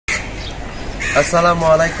আসসালামু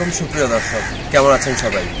আলাইকুম সুপ্রিয় দর্শক, কেমন আছেন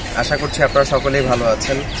সবাই? আশা করছি আপনারা সকলেই ভালো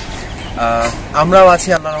আছেন। আমরাও আছি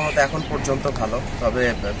আল্লাহর রহমতে এখন পর্যন্ত ভালো। তবে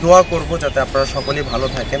দোয়া করব যাতে আপনারা সকলেই ভালো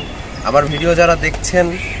থাকেন। আমার ভিডিও যারা দেখছেন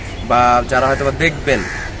বা যারা হয়তোবা দেখবেন,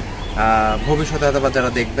 ভবিষ্যতে হয়তোবা যারা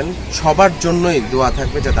দেখবেন, সবার জন্যই দোয়া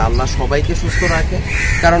থাকবে যাতে আল্লাহ সবাইকে সুস্থ রাখে।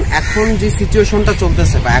 কারণ এখন যে সিচুয়েশনটা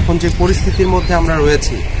চলতেছে বা এখন যে পরিস্থিতির মধ্যে আমরা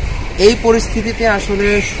রয়েছি, এই পরিস্থিতিতে আসলে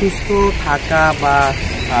সুস্থ থাকা বা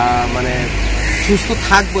মানে সুস্থ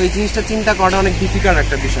থাকবো এই জিনিসটা চিন্তা করাটা অনেক ডিফিকাল্ট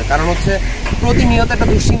একটা বিষয়। কারণ হচ্ছে প্রতিনিয়ত একটা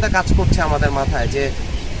দুশ্চিন্তা কাজ করছে আমাদের মাথায় যে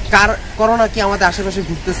করোনা কি আমাদের আশেপাশে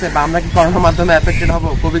ঘুরতেছে বা আমরা কি করোনার মাধ্যমে এফেক্টেড হবো,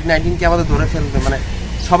 কোভিড-19 কি আমাদের ধরে ফেলবে। মানে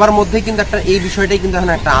সবার মধ্যেই কিন্তু একটা এই বিষয়টাই কিন্তু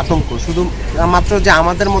এখন একটা আতঙ্ক। শুধু মাত্র যে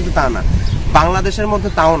আমাদের মধ্যে তা না, বাংলাদেশের মধ্যে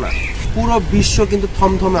তাও না, পুরো বিশ্ব কিন্তু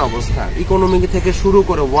থমথমে অবস্থা। ইকোনমি থেকে শুরু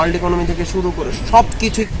করে, ওয়ার্ল্ড ইকোনমি থেকে শুরু করে সব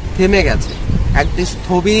কিছুই থেমে গেছে। একটি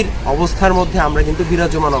স্থবির অবস্থার মধ্যে আমরা কিন্তু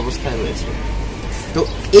বিরাজমান অবস্থায় রয়েছি। তো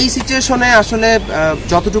এই সিচুয়েশনে আসলে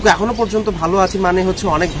যতটুকু এখনো পর্যন্ত ভালো আছি মানে হচ্ছে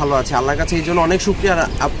অনেক ভালো আছে, আল্লাহর কাছে এই জন্য অনেক শুকরিয়া।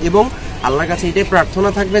 এবং আল্লাহর কাছে এটাই প্রার্থনা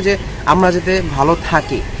থাকবে যে আমরা যাতে ভালো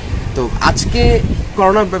থাকি। তো আজকে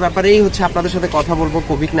করোনার ব্যাপারেই হচ্ছে আপনাদের সাথে কথা বলবো,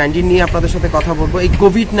 কোভিড-19 নিয়ে আপনাদের সাথে কথা বলবো। এই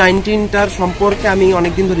কোভিড-19টার সম্পর্কে আমি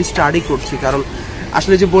অনেকদিন ধরে স্টাডি করছি, কারণ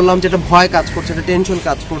আসলে যে বললাম যে একটা ভয় কাজ করছে, একটা টেনশন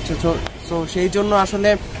কাজ করছে। তো সেই জন্য আসলে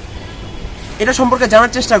এটা সম্পর্কে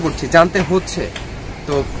জানার চেষ্টা করছি, জানতে হচ্ছে।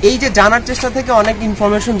 তো এই যে জানার চেষ্টা থেকে অনেক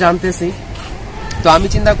ইনফরমেশন জানতেছি। তো আমি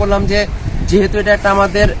চিন্তা করলাম যে যেহেতু এটা একটা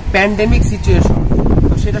আমাদের প্যান্ডেমিক সিচুয়েশন,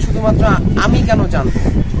 তো সেটা শুধুমাত্র আমি কেন জানবো,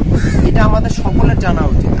 এটা আমাদের সকলের জানা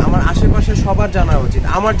উচিত, আমার আশেপাশে সবার জানা উচিত,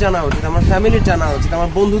 আমার জানা উচিত, আমার ফ্যামিলির জানা উচিত,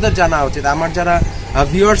 আমার বন্ধুদের জানা উচিত, আমার যারা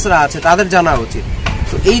ভিউয়ার্সরা আছে তাদের জানা উচিত।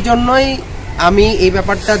 তো এই জন্যই আমি এই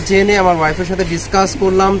ব্যাপারটা জেনে আমার ওয়াইফের সাথে ডিসকাস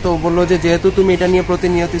করলাম। তো বললো যে যেহেতু তুমি এটা নিয়ে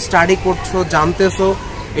প্রতিনিয়ত স্টাডি করছো, জানতেছো,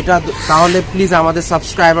 এটা তাহলে প্লিজ আমাদের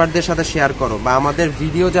সাবস্ক্রাইবারদের সাথে শেয়ার করো, বা আমাদের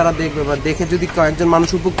ভিডিও যারা দেখবে বা দেখে যদি কয়েকজন মানুষ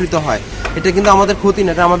উপকৃত হয়, এটা কিন্তু আমাদের ক্ষতি না,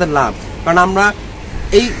 এটা আমাদের লাভ। কারণ আমরা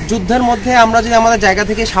এই যুদ্ধের মধ্যে আমরা যদি আমাদের জায়গা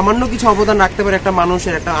থেকে সামান্য কিছু অবদান রাখতে পারি, একটা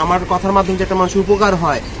মানুষের, একটা আমার কথার মাধ্যমে যে একটা মানুষের উপকার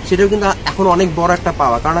হয়, সেটাও কিন্তু এখন অনেক বড় একটা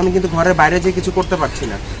পাওয়া। কারণ আমি কিন্তু ঘরের বাইরে যে কিছু করতে পারছি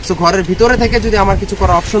না, সো ঘরের ভিতরে থেকে যদি আমার কিছু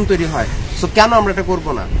করার অপশন তৈরি হয়, সো কেন আমরা এটা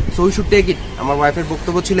করবো না? So we should take it. আমার ওয়াইফের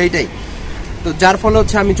বক্তব্য ছিল এইটাই। তো যার ফলে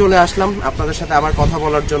হচ্ছে আমি চলে আসলাম আপনাদের সাথে আবার কথা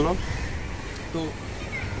বলার জন্য।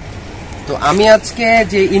 তো আমি আজকে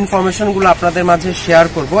যে ইনফরমেশনগুলো আপনাদের মাঝে শেয়ার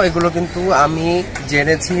করব, এগুলো কিন্তু আমি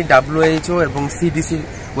জেনেছি WHO এবং CDC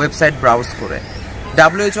ওয়েবসাইট ব্রাউজ করে।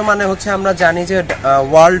 WHO মানে হচ্ছে আমরা জানি যে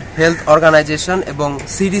ওয়ার্ল্ড হেলথ অর্গানাইজেশন, এবং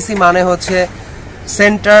CDC মানে হচ্ছে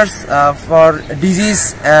saunters for disease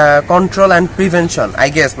control and prevention. I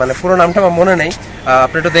guess, মানে পুরো নামটা আমার মনে নেই,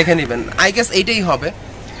 আপনি একটু দেখে নেবেন, আই গেস এইটাই হবে।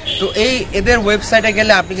 তো এই এদের ওয়েবসাইটে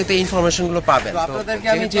গেলে আপনি কিন্তু এই ইনফরমেশনগুলো পাবেন। আপনাদেরকে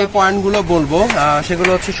আমি যে পয়েন্টগুলো বলবো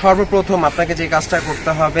সেগুলো হচ্ছে, সর্বপ্রথম আপনাকে যে কাজটা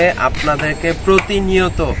করতে হবে, আপনাদেরকে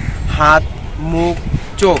প্রতিনিয়ত হাত, মুখ,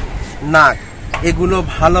 চোখ, নাক এগুলো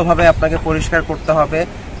ভালোভাবে আপনাকে পরিষ্কার করতে হবে।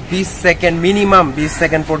 20 সেকেন্ড, মিনিমাম 20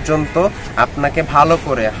 সেকেন্ড পর্যন্ত আপনাকে ভালো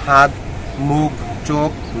করে হাত, মুখ, চোখ,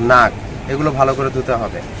 নাক এগুলো ভালো করে ধুতে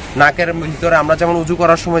হবে। নাকের ভিতরে আমরা যেমন উজু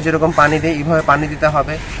করার সময় যেরকম পানি দিই, এইভাবে পানি দিতে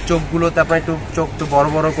হবে। চোখগুলোতে আপনার একটু চোখ একটু বড়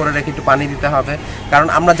বড় করে রেখে একটু পানি দিতে হবে। কারণ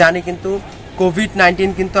আমরা জানি কিন্তু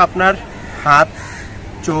কোভিড-19 কিন্তু আপনার হাত,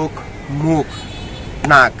 চোখ, মুখ,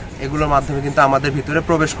 নাক এগুলোর মাধ্যমে কিন্তু আমাদের ভিতরে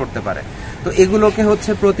প্রবেশ করতে পারে। তো এগুলোকে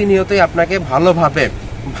হচ্ছে প্রতিনিয়তই আপনাকে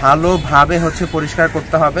ভালোভাবে হচ্ছে পরিষ্কার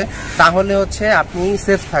করতে হবে, তাহলে হচ্ছে আপনি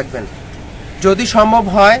সেফ থাকবেন। যদি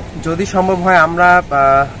সম্ভব হয় আমরা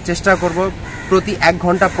চেষ্টা করব প্রতি 1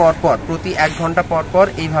 ঘন্টা পর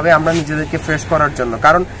এইভাবে আমরা নিজেদেরকে ফ্রেশ করার জন্য।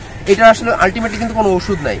 কারণ এটা আসলে আলটিমেটলি কিন্তু কোনো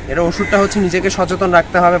ওষুধ নাই, এটা ওষুধটা হচ্ছে নিজেকে সচেতন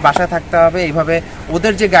রাখতে হবে, বাসায় থাকতে হবে, এইভাবে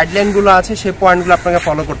ওদের যে গাইডলাইনগুলো আছে সেই পয়েন্টগুলো আপনাকে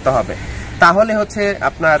ফলো করতে হবে, তাহলে হচ্ছে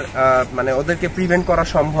আপনার মানে ওদেরকে প্রিভেন্ট করা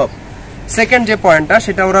সম্ভব। সেকেন্ড যে পয়েন্টটা,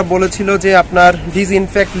 সেটা ওরা বলেছিল যে আপনার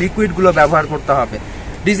ডিসইনফেক্ট লিকুইডগুলো ব্যবহার করতে হবে।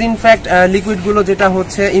 ডিসইনফেক্ট লিকুইডগুলো যেটা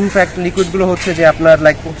হচ্ছে, ইনফ্যাক্ট লিকুইডগুলো হচ্ছে যে আপনার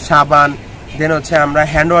লাইক সাবান, দেন হচ্ছে আমরা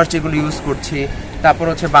হ্যান্ড ওয়াশ যেগুলো ইউজ করছি, তারপর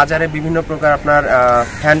হচ্ছে বাজারে বিভিন্ন প্রকার আপনার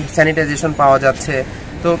হ্যান্ড স্যানিটাইজেশন পাওয়া যাচ্ছে,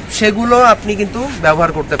 তো সেগুলো আপনি কিন্তু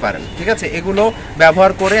ব্যবহার করতে পারেন। ঠিক আছে, এগুলো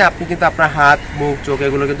ব্যবহার করে আপনি কিন্তু আপনার হাত, মুখ, চোখ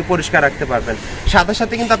এগুলো কিন্তু পরিষ্কার রাখতে পারবেন। সাথে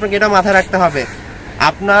সাথে কিন্তু আপনাকে এটা মাথায় রাখতে হবে,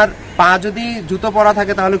 আপনার পা যদি জুতো পরা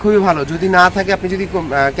থাকে তাহলে খুবই ভালো, যদি না থাকে, আপনি যদি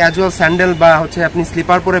ক্যাজুয়াল স্যান্ডেল বা হচ্ছে আপনি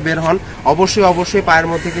স্লিপার পরে বের হন, অবশ্যই পায়ের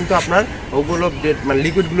মধ্যে কিন্তু আপনার ওগুলো মানে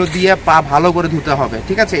লিকুইডগুলো দিয়ে পা ভালো করে ধুতে হবে।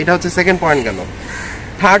 ঠিক আছে, এটা হচ্ছে সেকেন্ড পয়েন্ট গেল।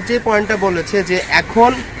 থার্ড যে পয়েন্টটা বলেছে যে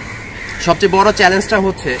এখন সবচেয়ে বড় চ্যালেঞ্জটা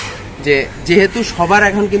হচ্ছে যে যেহেতু সবার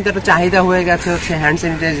এখন কিন্তু একটা চাহিদা হয়ে গেছে হচ্ছে হ্যান্ড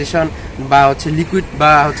স্যানিটাইজেশন বা হচ্ছে লিকুইড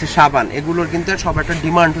বা হচ্ছে সাবান, এগুলোর কিন্তু সবার একটা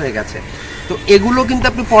ডিমান্ড হয়ে গেছে। তো এগুলো কিন্তু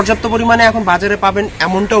আপনি পর্যাপ্ত পরিমাণে এখন বাজারে পাবেন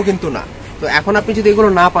এমনটাও কিন্তু না। তো এখন আপনি যদি এগুলো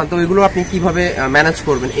না পান তো এগুলো আপনি কিভাবে ম্যানেজ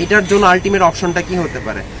করবেন? এটার জন্য আলটিমেট অপশনটা কি হতে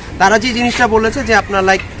পারে? তারা যে জিনিসটা বলেছে যে আপনার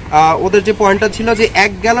লাইক ওদের যে পয়েন্টটা ছিল যে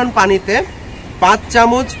 1 গ্যালন পানিতে 5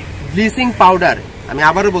 চামচ ব্লিচিং পাউডার, আমি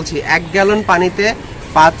আবারও বলছি 1 গ্যালন পানিতে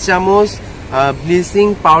 5 চামচ ব্লিচিং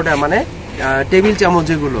পাউডার, মানে টেবিল চামচ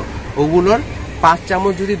যেগুলো, ওগুলোর 5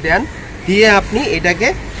 চামচ যদি দেন, দিয়ে আপনি এটাকে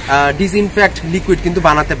ডিসইনফেক্ট লিকুইড কিন্তু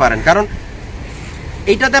বানাতে পারেন। কারণ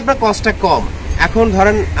এইটাতে আপনার কস্টটা কম। এখন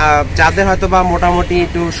ধরেন যাদের হয়তো বা মোটামুটি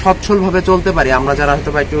একটু সচ্ছলভাবে চলতে পারি, আমরা যারা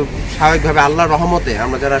হয়তো বা একটু স্বাভাবিকভাবে আল্লাহর রহমতে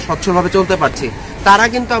আমরা যারা সচ্ছলভাবে চলতে পারছি, তারা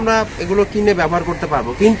কিন্তু আমরা এগুলো কিনে ব্যবহার করতে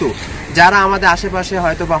পারবো। কিন্তু যারা আমাদের আশেপাশে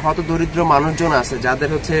হয়তো বা হতদরিদ্র মানুষজন আছে, যাদের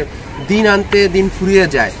হচ্ছে দিন আনতে দিন ফুরিয়ে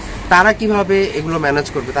যায়, তারা কিভাবে এগুলো ম্যানেজ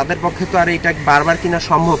করবে? তাদের পক্ষে তো আর এটা বারবার কিনা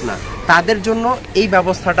সম্ভব না। তাদের জন্য এই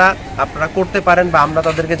ব্যবস্থাটা আপনারা করতে পারেন বা আমরা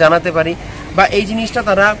তাদেরকে জানাতে পারি, বা এই জিনিসটা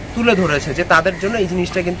তারা তুলে ধরেছে যে তাদের জন্য এই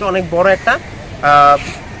জিনিসটা কিন্তু অনেক বড় একটা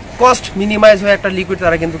কস্ট মিনিমাইজ হয়ে একটা লিকুইড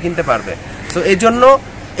তারা কিন্তু কিনতে পারবে। তো এই জন্য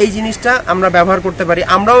এই জিনিসটা আমরা ব্যবহার করতে পারি।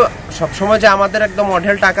 আমরাও সবসময় যে আমাদের একদম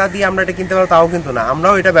অঢেল টাকা দিয়ে আমরা এটা কিনতে পারবো তাও কিন্তু না,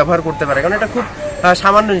 আমরাও এটা ব্যবহার করতে পারি। কারণ এটা খুব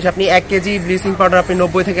সামান্য জিনিস। আপনি 1 কেজি ব্লিচিং পাউডার আপনি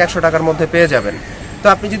 90 থেকে 100 টাকার মধ্যে পেয়ে যাবেন। তো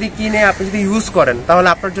আপনি যদি কিনে আপনি যদি ইউজ করেন তাহলে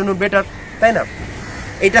আপনার জন্য বেটার, তাই না?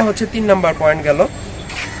 এটা হচ্ছে 3 নাম্বার পয়েন্ট গেল।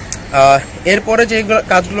 এরপরে যে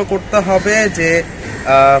কাজগুলো করতে হবে যে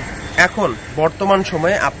এখন বর্তমান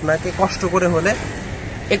সময়ে আপনাকে কষ্ট করে হলে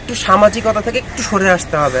একটু সামাজিকতা থেকে একটু সরে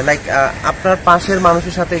আসতে হবে। লাইক আপনার পাশের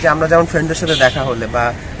মানুষের সাথে, যে আমরা যেমন ফ্রেন্ডদের সাথে দেখা হলে বা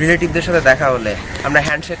রিলেটিভদের সাথে দেখা হলে আমরা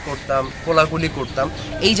হ্যান্ডশেক করতাম, কোলাকুলি করতাম,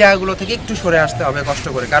 এই জায়গাগুলো থেকে একটু সরে আসতে হবে কষ্ট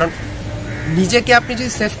করে। কারণ নিজেকে আপনি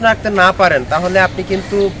যদি সেফ রাখতে না পারেন তাহলে আপনি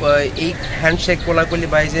কিন্তু এই হ্যান্ডশেক, কোলাকুলি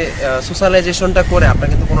বা এই যে সোশ্যালাইজেশনটা করে আপনার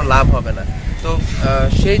কিন্তু কোনো লাভ হবে না। তো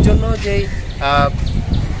সেই জন্য যেই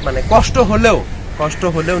মানে কষ্ট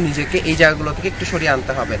হলেও নিজেকে এই জায়গাগুলো থেকে একটু সরিয়ে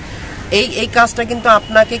আনতে হবে। এই কাজটা কিন্তু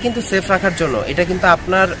আপনাকে কিন্তু সেফ রাখার জন্য, এটা কিন্তু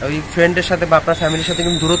আপনার ওই ফ্রেন্ডের সাথে বা আপনার ফ্যামিলির সাথে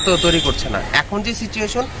কিন্তু দূরত্ব তৈরি করছে না। এখন যে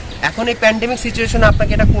সিচুয়েশন, এখন এই প্যান্ডেমিক সিচুয়েশনে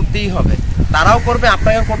আপনাকে এটা করতেই হবে, তারাও করবে,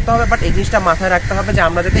 আপনাকেও করতে হবে। বাট এই জিনিসটা মাথায় রাখতে হবে যে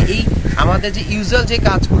আমরা যাতে এই আমাদের যে ইউজুয়াল যে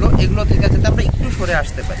কাজগুলো, এগুলো থেকে যাতে আমরা একটু সরে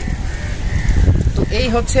আসতে পারি। তো এই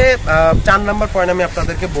হচ্ছে 4 নাম্বার পয়েন্ট আমি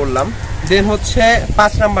আপনাদেরকে বললাম। দেন হচ্ছে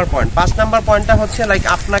 5 নাম্বার পয়েন্ট। 5 নাম্বার পয়েন্টটা হচ্ছে লাইক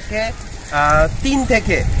আপনাকে 3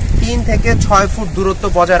 থেকে 6 ফুট দূরত্ব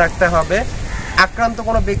বজায় রাখতে হবে। আক্রান্ত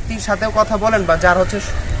কোনো ব্যক্তির সাথেও কথা বলেন বা যার হচ্ছে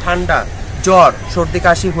ঠান্ডা, জ্বর, সর্দি,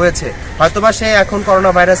 কাশি হয়েছে, হয়তোবা সে এখন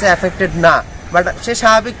করোনা ভাইরাসে অ্যাফেক্টেড না, বাট সে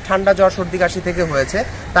স্বাভাবিক ঠান্ডা, জ্বর, সর্দি, কাশি থেকে হয়েছে,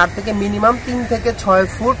 তার থেকে মিনিমাম 3 থেকে 6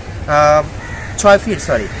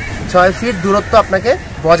 ফিট দূরত্ব আপনাকে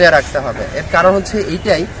বজায় রাখতে হবে। এর কারণ হচ্ছে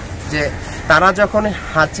এইটাই যে তারা যখন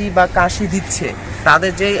হাঁচি বা কাশি দিচ্ছে,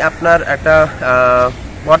 তাদের যেই আপনার একটা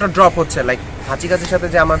ওয়াটার ড্রপ হচ্ছে, লাইক হাঁচি কাশির সাথে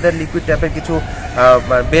যে আমাদের লিকুইড টাইপের কিছু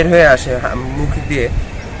বের হয়ে আসে মুখ দিয়ে,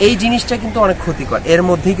 এই জিনিসটা কিন্তু অনেক ক্ষতিকর। এর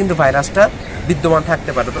মধ্যেই কিন্তু ভাইরাসটা বিদ্যমান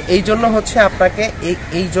থাকতে পারে। তো এই জন্য হচ্ছে আপনাকে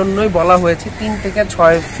এই জন্যই বলা হয়েছে 3 থেকে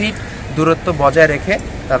 6 ফিট দূরত্ব বজায় রেখে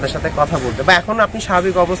তাদের সাথে কথা বলতে। বা এখন আপনি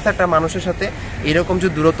স্বাভাবিক অবস্থা একটা মানুষের সাথে এরকম যে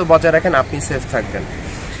দূরত্ব বজায় রাখেন, আপনি সেফ থাকবেন।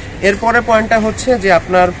 এরপরে পয়েন্টটা হচ্ছে যে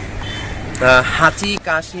আপনার হাঁচি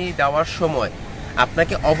কাশি দেওয়ার সময়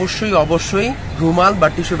আপনাকে অবশ্যই রুমাল বা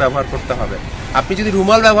টিস্যু ব্যবহার করতে হবে। আপনি যদি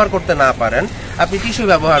রুমাল ব্যবহার করতে না পারেন, আপনি টিস্যু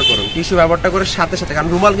ব্যবহার করুন। টিস্যু ব্যবহারটা করে সাথে, কারণ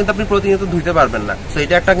রুমাল কিন্তু আপনি প্রতিনিয়ত ধুইতে পারবেন না, তো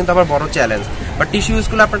এটা একটা কিন্তু আবার বড় চ্যালেঞ্জ। বাট টিস্যু ইউজ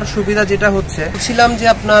করলে আপনার একটা সুবিধা যেটা হচ্ছে, ছিলাম যে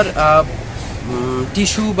আপনার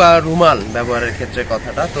টিস্যু বা রুমাল ব্যবহারের ক্ষেত্রে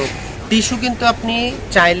কথাটা, তো টিস্যু কিন্তু আপনি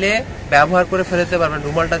চাইলে ব্যবহার করে ফেলতে পারবেন,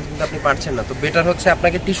 রুমালটা কিন্তু আপনি পারছেন না। তো বেটার হচ্ছে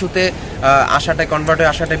আপনাকে টিস্যুতে আসাটাই, কনভার্ট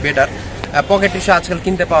হয়ে আসাটাই বেটার। পকেট টিস্যু আজকাল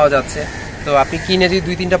কিনতে পাওয়া যাচ্ছে, তো আপনি কিনে যদি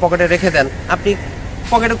 2-3টা পকেটে রেখে দেন, আপনি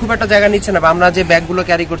পকেটে খুব একটা জায়গা নিচ্ছে না, বা আমরা যে ব্যাগগুলো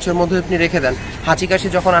ক্যারি করছি ওর মধ্যে আপনি রেখে দেন। হাঁচি কাশি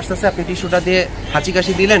যখন আসতেছে আপনি টিস্যুটা দিয়ে হাঁচি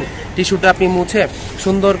কাশি দিলেন, টিস্যুটা আপনি মুছে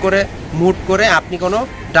সুন্দর করে মুট করে আপনি কোনো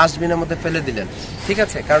ডাস্টবিনের মধ্যে ফেলে দিলেন, ঠিক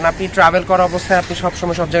আছে? কারণ আপনি ট্রাভেল করা অবস্থায় আপনি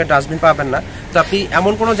সবসময় সব জায়গায় ডাস্টবিন পাবেন না। তো আপনি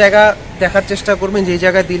এমন কোনো জায়গা দেখার চেষ্টা করবেন যেই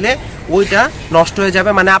জায়গায় দিলে ওইটা নষ্ট হয়ে যাবে,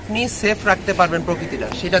 মানে আপনি সেফ রাখতে পারবেন প্রকৃতিটা,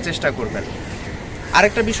 সেটা চেষ্টা করবেন।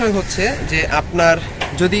 আরেকটা বিষয় হচ্ছে যে আপনার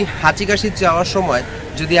যদি হাঁচি কাশি যাওয়ার সময়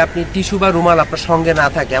যদি আপনি টিস্যু বা রুমাল আপনার সঙ্গে না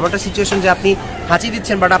থাকে, এমন একটা সিচুয়েশন যে আপনি হাঁচি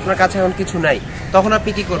দিচ্ছেন বাট আপনার কাছে এখন কিছু নাই, তখন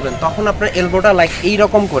আপনি কি করবেন? তখন আপনার এলবোটা লাইক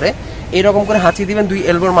এইরকম করে হাঁচি দিবেন 2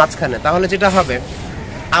 এলবোর মাঝখানে। তাহলে যেটা হবে,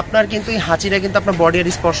 আপনার কিন্তু এই হাঁচিটা কিন্তু আপনার বডি আর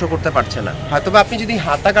স্পর্শ করতে পারছে না। হয়তোবা আপনি যদি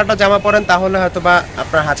হাতা কাটা জামা পরেন তাহলে হয়তোবা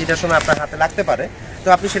আপনার হাঁচিটার সময় আপনার হাতে লাগতে পারে, তো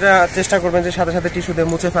আপনি সেটা চেষ্টা করবেন যে সাথে সাথে টিস্যু দিয়ে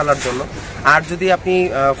মুছে ফেলার জন্য। আর যদি আপনি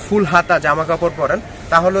ফুল হাতা জামা কাপড় পরেন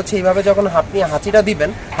তাহলে হচ্ছে এইভাবে যখন আপনি হাঁচিটা দিবেন,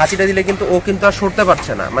 হাঁচিটা দিলে কিন্তু ও কিন্তু আর সরতে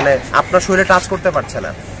পারছে না, মানে আপনার শরীরে টাচ করতে পারছে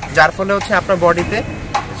না, যার ফলে হচ্ছে আপনার বডিতে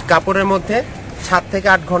কাপড়ের মধ্যে 7 থেকে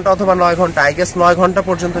 8 ঘন্টা অথবা 9 ঘন্টা, আই গেস 9 ঘন্টা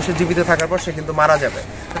পর্যন্ত সে জীবিত থাকার পর সে কিন্তু মারা যাবে।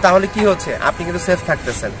 তো তাহলে কি হচ্ছে, আপনি কিন্তু সেফ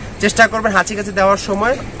থাকতেছেন। চেষ্টা করবেন হাঁচি কাশি দেওয়ার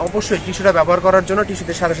সময় অবশ্যই টিস্যুটা ব্যবহার করার জন্য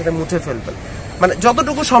টিস্যুদের সাথে সাথে মুছে ফেলবেন, মানে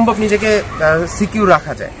যতটুকু সম্ভব নিজেকে সিকিউর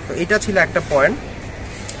রাখা যায়। তো এটা ছিল একটা পয়েন্ট।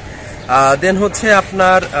 দেন হচ্ছে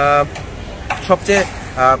আপনার সবচেয়ে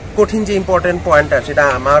কঠিন যে ইম্পর্টেন্ট পয়েন্টটা, সেটা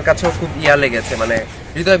আমার কাছেও খুব লেগেছে, মানে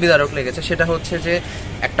হৃদয় বিদারক লেগেছে, সেটা হচ্ছে যে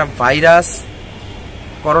একটা ভাইরাস,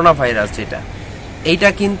 করোনা ভাইরাস যেটা, এইটা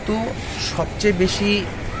কিন্তু সবচেয়ে বেশি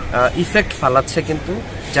ইফেক্ট ফালাচ্ছে কিন্তু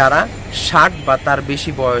যারা 60 বা তার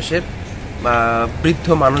বেশি বয়সের বৃদ্ধ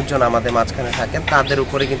মানুষজন আমাদের মাঝখানে থাকেন, তাদের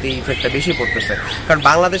উপরে কিন্তু এই ইফেক্টটা বেশি পড়তেছে। কারণ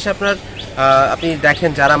বাংলাদেশে আপনি দেখেন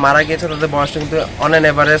যারা মারা গিয়েছে তাদের বয়সটা কিন্তু অন অ্যান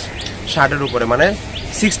এভারেজ 60-এর উপরে, মানে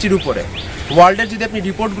 60-র উপরে। ওয়ার্ল্ডের যদি আপনি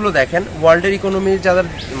রিপোর্টগুলো দেখেন, ওয়ার্ল্ডের ইকোনমির যারা,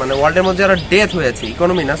 মানে ওয়ার্ল্ডের মধ্যে যারা ডেথ হয়েছে,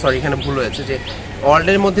 ইকোনমি না সরি এখানে ভুল হয়েছে, যে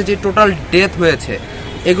ওয়ার্ল্ডের মধ্যে যে টোটাল ডেথ হয়েছে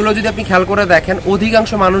এগুলো যদি আপনি খেয়াল করে দেখেন,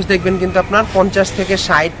 অধিকাংশ মানুষ দেখবেন কিন্তু আপনার 50 থেকে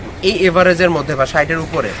 60 এই এভারেজের মধ্যে বা 60-এর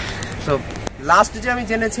উপরে। সো লাস্ট যে আমি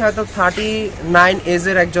জেনেছি হয়তো 39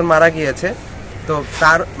 এজের একজন মারা গিয়েছে, তো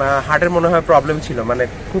তার হার্টের মনে হয় প্রবলেম ছিল, মানে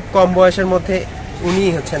খুব কম বয়সের মধ্যে উনি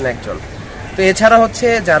হচ্ছেন একজন। তো এছাড়া হচ্ছে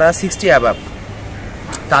যারা 60 অ্যাবাভ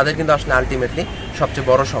তাদের কিন্তু আসলে আলটিমেটলি সবচেয়ে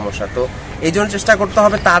বড় সমস্যা। তো এই জন্য চেষ্টা করতে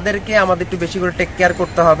হবে তাদেরকে আমাদের একটু বেশি করে টেক কেয়ার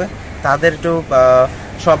করতে হবে, তাদের একটু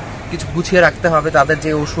সব কিছু গুছিয়ে রাখতে হবে, তাদের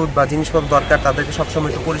যে ওষুধ বা জিনিসপত্র দরকার তাদেরকে সবসময়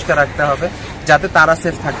একটু পরিষ্কার রাখতে হবে, যাতে তারা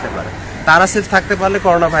সেফ থাকতে পারে। তারা সেফ থাকতে পারলে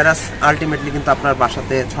করোনা ভাইরাস আলটিমেটলি কিন্তু আপনার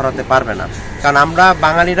বাসাতে ছড়াতে পারবে না। কারণ আমরা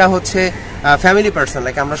বাঙালিরা হচ্ছে ফ্যামিলি পার্সন,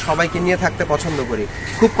 লাইক আমরা সবাইকে নিয়ে থাকতে পছন্দ করি।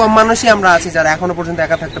 খুব কম মানুষই আমরা আছি যারা এখনো পর্যন্ত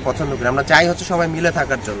একা থাকতে পছন্দ করি, আমরা চাই হচ্ছে সবাই মিলে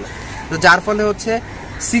থাকার জন্য। তো যার ফলে হচ্ছে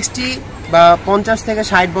 60 বা 50 থেকে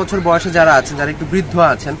 60 বছর বয়সে যারা আছেন, যারা একটু বৃদ্ধ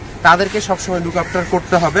আছেন, তাদেরকে সবসময় লুক আফটার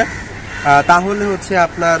করতে হবে, তাহলে হচ্ছে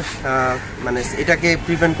আপনার মানে এটাকে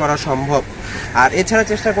প্রিভেন্ট করা সম্ভব। আর এছাড়া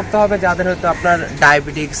চেষ্টা করতে হবে যাদের হয়তো আপনার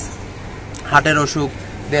ডায়াবেটিক্স, হার্টের অসুখ,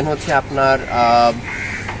 দেন হচ্ছে আপনার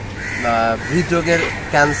হৃদরোগের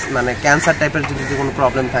মানে ক্যান্সার টাইপের যদি কোনো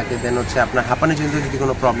প্রবলেম থাকে, দেন হচ্ছে আপনার হাঁপানিজনিত যদি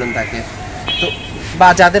কোনো প্রবলেম থাকে, তো বা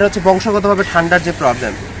যাদের হচ্ছে বংশগতভাবে ঠান্ডার যে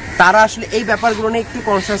প্রবলেম, তারা আসলে এই ব্যাপারগুলো নিয়ে একটু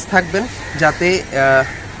কনসিয়াস থাকবেন, যাতে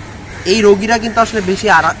এই রোগীরা কিন্তু আসলে বেশি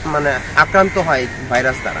মানে আক্রান্ত হয়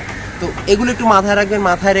ভাইরাস দ্বারা। তো এগুলো একটু মাথায় রাখবেন,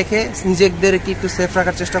 মাথায় রেখে নিজেদেরকে একটু সেফ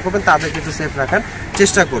রাখার চেষ্টা করবেন, তাদেরকে একটু সেফ রাখার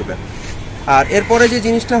চেষ্টা করবেন। আর এরপরে যে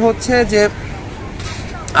জিনিসটা হচ্ছে যে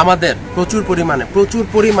আমাদের প্রচুর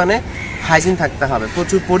পরিমাণে হাইজিন থাকতে হবে,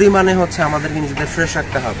 প্রচুর পরিমাণে হচ্ছে আমাদেরকে নিজেদের ফ্রেশ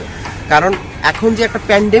রাখতে হবে। কারণ এখন যে একটা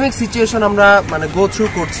প্যান্ডেমিক সিচুয়েশন আমরা মানে গো থ্রু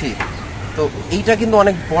করছি, তো এইটা কিন্তু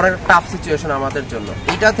অনেক বড় টাফ সিচুয়েশন আমাদের জন্য।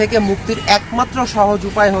 এইটা থেকে মুক্তির একমাত্র সহজ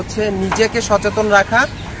উপায় হচ্ছে নিজেকে সচেতন রাখা,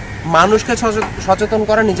 মানুষকে সচেতন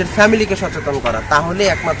করা, নিজের ফ্যামিলিকে সচেতন করা। তাহলে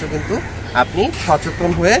একমাত্র কিন্তু আপনি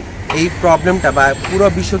সচেতন হয়ে এই প্রবলেমটা বা পুরো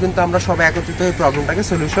বিশ্ব কিন্তু আমরা সবাই একত্রিত হয়ে প্রবলেমটাকে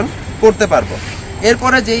সলিউশন করতে পারবো।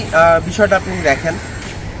 এরপরে যেই বিষয়টা আপনি দেখেন,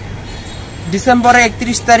 ডিসেম্বরের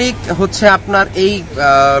 31 তারিখ হচ্ছে আপনার এই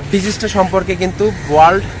ডিজিজটা সম্পর্কে কিন্তু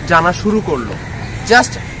ওয়ার্ল্ড জানা শুরু করলো।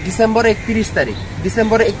 জাস্ট ডিসেম্বরের 31 তারিখ,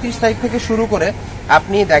 ডিসেম্বরের 31 তারিখ থেকে শুরু করে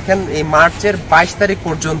আপনি দেখেন এই মার্চের 22 তারিখ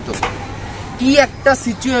পর্যন্ত কি একটা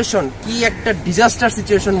সিচুয়েশন, কি একটা ডিজাস্টার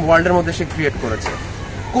সিচুয়েশন ওয়ার্ল্ডের মধ্যে সে ক্রিয়েট করেছে।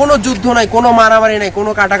 কোনো যুদ্ধ নাই, কোনো মারামারি নাই,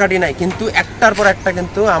 কোনো কাটাকাটি নাই, কিন্তু একটার পর একটা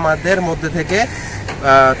কিন্তু আমাদের মধ্যে থেকে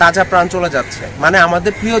তাজা প্রাণ চলে যাচ্ছে, মানে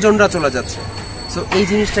আমাদের প্রিয়জনরা চলে যাচ্ছে। সো এই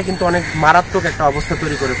জিনিসটা কিন্তু অনেক মারাত্মক একটা অবস্থা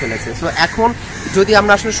তৈরি করে ফেলেছে। সো এখন যদি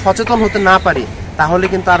আমরা আসলে সচেতন হতে না পারি, তাহলে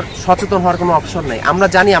কিন্তু আর সচেতন হওয়ার কোনো অপশন নেই। আমরা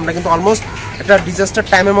জানি আমরা কিন্তু অলমোস্ট একটা ডিজাস্টার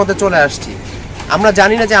টাইমের মধ্যে চলে আসছি। আমরা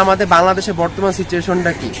জানি না যে আমাদের বাংলাদেশের বর্তমান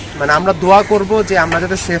সিচুয়েশনটা কি, মানে আমরা দোয়া করব যে আমরা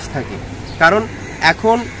যাতে সেফ থাকি। কারণ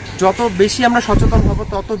এখন যত বেশি আমরা সচেতন হব,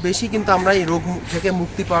 তত বেশি কিন্তু আমরা এই রোগ থেকে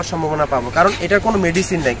মুক্তি পাওয়ার সম্ভাবনা পাবো। কারণ এটার কোনো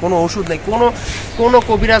মেডিসিন নেই, কোনো ওষুধ নেই, কোনো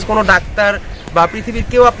কবিরাজ, কোনো ডাক্তার বা পৃথিবীর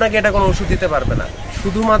কেউ আপনাকে এটা কোনো ওষুধ দিতে পারবে না।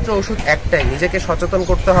 শুধুমাত্র ওষুধ একটাই, নিজেকে সচেতন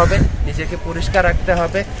করতে হবে, নিজেকে পরিষ্কার রাখতে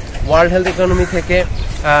হবে। ওয়ার্ল্ড হেলথ ইকোনমি থেকে,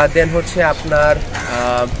 দেন হচ্ছে আপনার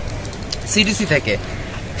সিডিসি থেকে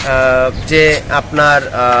যে আপনার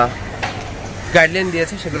গাইডলাইন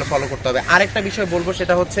দিয়েছে সেগুলো ফলো করতে হবে। আরেকটা বিষয় বলবো,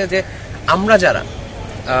 সেটা হচ্ছে যে আমরা যারা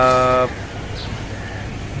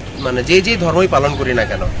মানে যে ধর্মই পালন করি না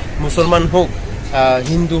কেন, মুসলমান হোক,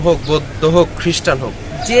 হিন্দু হোক, বৌদ্ধ হোক, খ্রিস্টান হোক,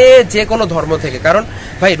 যে কোনো ধর্ম থেকে, কারণ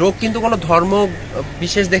ভাই রোগ কিন্তু কোনো ধর্ম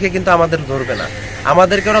বিশেষ দেখে কিন্তু আমাদের ধরবে না,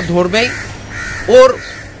 আমাদেরকে ওরা ধরবেই, ওর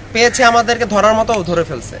পেয়েছে আমাদেরকে ধরার মতো, ও ধরে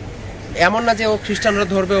ফেলছে। এমন না যে ও খ্রিস্টানরা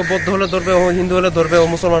ধরবে, ও বৌদ্ধ হলে ধরবে, ও হিন্দু হলে ধরবে, ও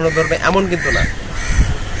মুসলমানরা ধরবে, এমন কিন্তু না।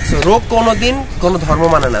 সো রোগ কোনোদিন কোনো ধর্ম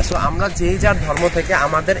মানে না। সো আমরা যেই যার ধর্ম থেকে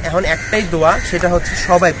আমাদের এখন একটাই দোয়া, সেটা হচ্ছে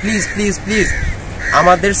সবাই প্লিজ প্লিজ প্লিজ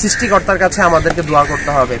আমাদের সৃষ্টিকর্তার কাছে আমাদেরকে দোয়া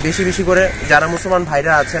করতে হবে। বেশি বেশি করে যারা মুসলমান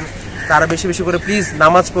ভাইরা আছেন তারা বেশি বেশি করে প্লিজ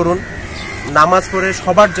নামাজ পড়ুন। নামাজ পড়ে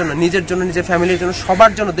সবার জন্য, নিজের জন্য, নিজের ফ্যামিলির জন্য,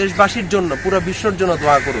 সবার জন্য, দেশবাসীর জন্য, পুরো বিশ্বর জন্য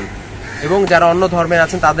দোয়া করুন। এবং যারা অন্য ধর্মের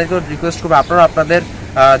আছেন তাদেরকেও রিকোয়েস্ট করবো আপনারা আপনাদের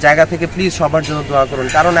জায়গা থেকে প্লিজ সবার জন্য দোয়া করুন।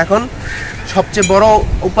 কারণ এখন সবচেয়ে বড়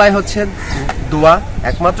উপায় হচ্ছে দোয়া।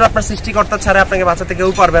 একমাত্র আপনার সৃষ্টিকর্তা ছাড়া আপনাকে বাঁচাতে কেউ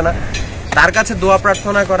পারবে না। তার কাছে দোয়া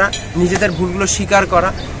প্রার্থনা করা, নিজেদের ভুলগুলো স্বীকার করা,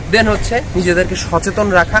 দেন হচ্ছে নিজেদেরকে সচেতন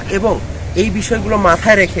রাখা এবং এই বিষয়গুলো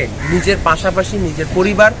মাথায় রেখে নিজের পাশাপাশি নিজের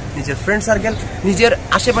পরিবার, নিজের ফ্রেন্ড সার্কেল, নিজের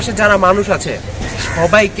আশেপাশে যারা মানুষ আছে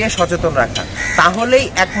সবাইকে সচেতন রাখা। তাহলেই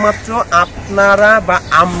একমাত্র আপনারা বা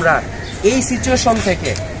আমরা এই সিচুয়েশন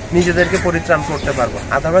থেকে নিজেদেরকে পরিত্রাণ করতে পারবো।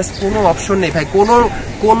 আদারওয়াইজ কোনো অপশন নেই ভাই।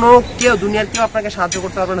 কোনো কেউ, দুনিয়ার কেউ আপনাকে সাহায্য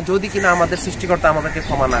করতে পারবে না যদি কিনা আমাদের সৃষ্টিকর্তা আমাদেরকে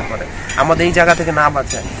ক্ষমা না করে, আমাদের এই জায়গা থেকে না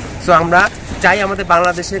বাঁচায়। সো আমরা চাই আমাদের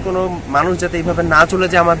বাংলাদেশে কোনো মানুষ যাতে এইভাবে না চলে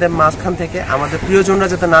যায়, আমাদের মাঝখান থেকে আমাদের প্রিয়জনরা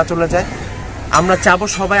যাতে না চলে যায়। আমরা চাবো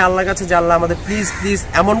সবাই আল্লাহর কাছে যে আল্লাহ আমাদের প্লিজ প্লিজ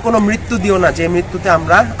এমন কোনো মৃত্যু দিও না যে মৃত্যুতে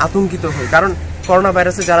আমরা আতঙ্কিত হই। কারণ করোনা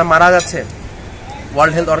ভাইরাসে যারা মারা যাচ্ছে,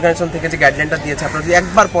 ওয়ার্ল্ড হেলথ অর্গানাইজেশন থেকে যে গাইডলাইনটা দিয়েছে, আপনারা যদি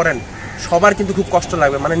একবার পড়েন সবার কিন্তু খুব কষ্ট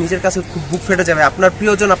লাগবে, মানে নিজের কাছে খুব বুক ফেটে যাবে। আপনার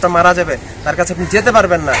প্রিয়জন আপনার মারা যাবে, তার কাছে আপনি যেতে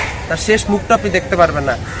পারবেন না, তার শেষ মুখটা আপনি দেখতে পারবেন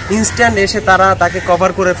না। ইনস্ট্যান্ট এসে তারা তাকে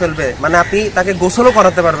কভার করে ফেলবে, মানে আপনি তাকে গোসলও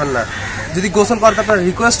করাতে পারবেন না। যদি গোসল করাতে আপনারা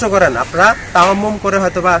রিকোয়েস্টও করেন, আপনারা তায়াম্মুম করে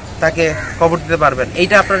হয়তোবা তাকে কবর দিতে পারবেন,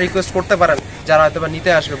 এইটা আপনারা রিকোয়েস্ট করতে পারেন যারা হয়তোবা নিতে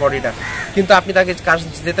আসবে বডিটা। কিন্তু আপনি তাকে কাছে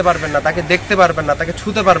যেতে পারবেন না, তাকে দেখতে পারবেন না, তাকে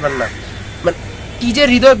ছুঁতে পারবেন না। মানে কি যে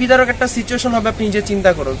হৃদয় বিদারক একটা সিচুয়েশন হবে আপনি নিজে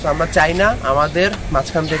চিন্তা করুন। তো আমরা চাই না আমাদের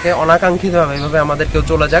মাঝখান থেকে অনাকাঙ্ক্ষিত ভাবে এভাবে আমাদের কেউ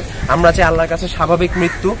চলে যাক। আমরা চাই আল্লাহর কাছে স্বাভাবিক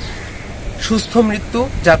মৃত্যু, সুস্থ মৃত্যু,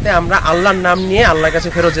 যাতে আমরা আল্লাহর নাম নিয়ে আল্লাহর কাছে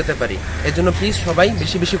ফেরত যেতে পারি। এর জন্য প্লিজ সবাই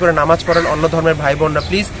বেশি বেশি করে নামাজ পড়েন। অন্য ধর্মের ভাই বোনরা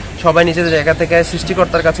প্লিজ সবাই নিজেদের জায়গা থেকে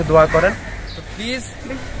সৃষ্টিকর্তার কাছে দোয়া করেন। তো প্লিজ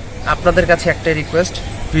আপনাদের কাছে একটাই রিকোয়েস্ট,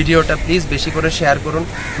 ভিডিওটা প্লিজ বেশি করে শেয়ার করুন,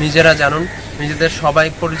 নিজেরা জানুন, নিজেদের সবাই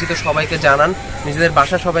পরিচিত সবাইকে জানান, নিজেদের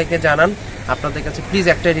বাসা সবাইকে জানান। আপনাদের কাছে প্লিজ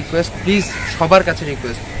একটাই রিকোয়েস্ট, প্লিজ সবার কাছে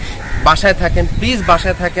রিকোয়েস্ট, বাসায় থাকেন, প্লিজ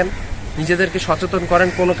বাসায় থাকেন, নিজেদেরকে সচেতন করেন।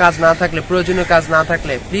 কোনো কাজ না থাকলে, প্রয়োজনীয় কাজ না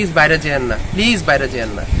থাকলে প্লিজ বাইরে যেয়েন না, প্লিজ বাইরে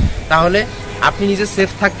যেয়েন না। তাহলে আপনি নিজে সেফ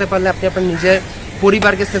থাকতে পারলে আপনি আপনার নিজের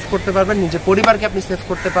পরিবারকে সেভ করতে পারবেন, নিজের পরিবারকে আপনি সেভ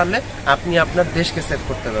করতে পারলে আপনি আপনার দেশকে সেভ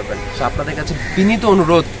করতে পারবেন। তো আপনাদের কাছে বিনীত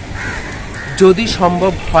অনুরোধ, যদি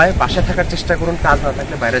সম্ভব হয় বাসায় থাকার চেষ্টা করুন, কাজ না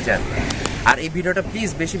থাকলে বাইরে যান। আর এই ভিডিওটা প্লিজ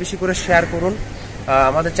বেশি বেশি করে শেয়ার করুন,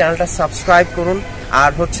 আমাদের চ্যানেলটা সাবস্ক্রাইব করুন।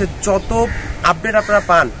 আর হচ্ছে যত আপডেট আপনারা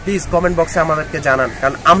পান প্লিজ কমেন্ট বক্সে আমাদেরকে জানান,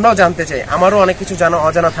 কারণ আমরাও জানতে চাই, আমারও অনেক কিছু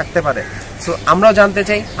অজানা থাকতে পারে। সো আমরাও জানতে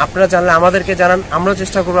চাই, আপনারা জানলে আমাদেরকে জানান, আমরাও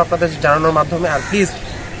চেষ্টা করবো আপনাদের জানানোর মাধ্যমে। আর প্লিজ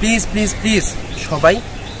প্লিজ প্লিজ প্লিজ সবাই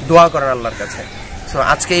দোয়া করেন আল্লাহর কাছে। সো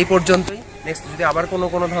আজকে এই পর্যন্তই। নেক্সট যদি আবার কোনো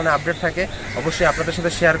ধরনের আপডেট থাকে অবশ্যই আপনাদের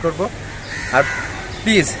সাথে শেয়ার করব। আর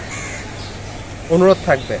প্লিজ অনুরোধ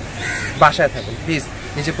থাকবে, বাসায় থাকুন, প্লিজ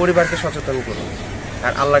নিজের পরিবারকে সচেতন করুন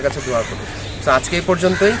আর আল্লাহর কাছে দোয়া করুন। তো আজকে এই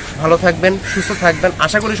পর্যন্তই। ভালো থাকবেন, সুস্থ থাকবেন,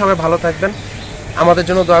 আশা করি সবাই ভালো থাকবেন। আমাদের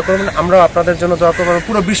জন্য দোয়া করবেন, আমরাও আপনাদের জন্য দোয়া করবো,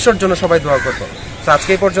 পুরো বিশ্বের জন্য সবাই দোয়া করবো। তো আজকে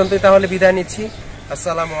এই পর্যন্তই, তাহলে বিদায় নিচ্ছি।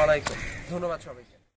 আসসালামু আলাইকুম, ধন্যবাদ সবাইকে।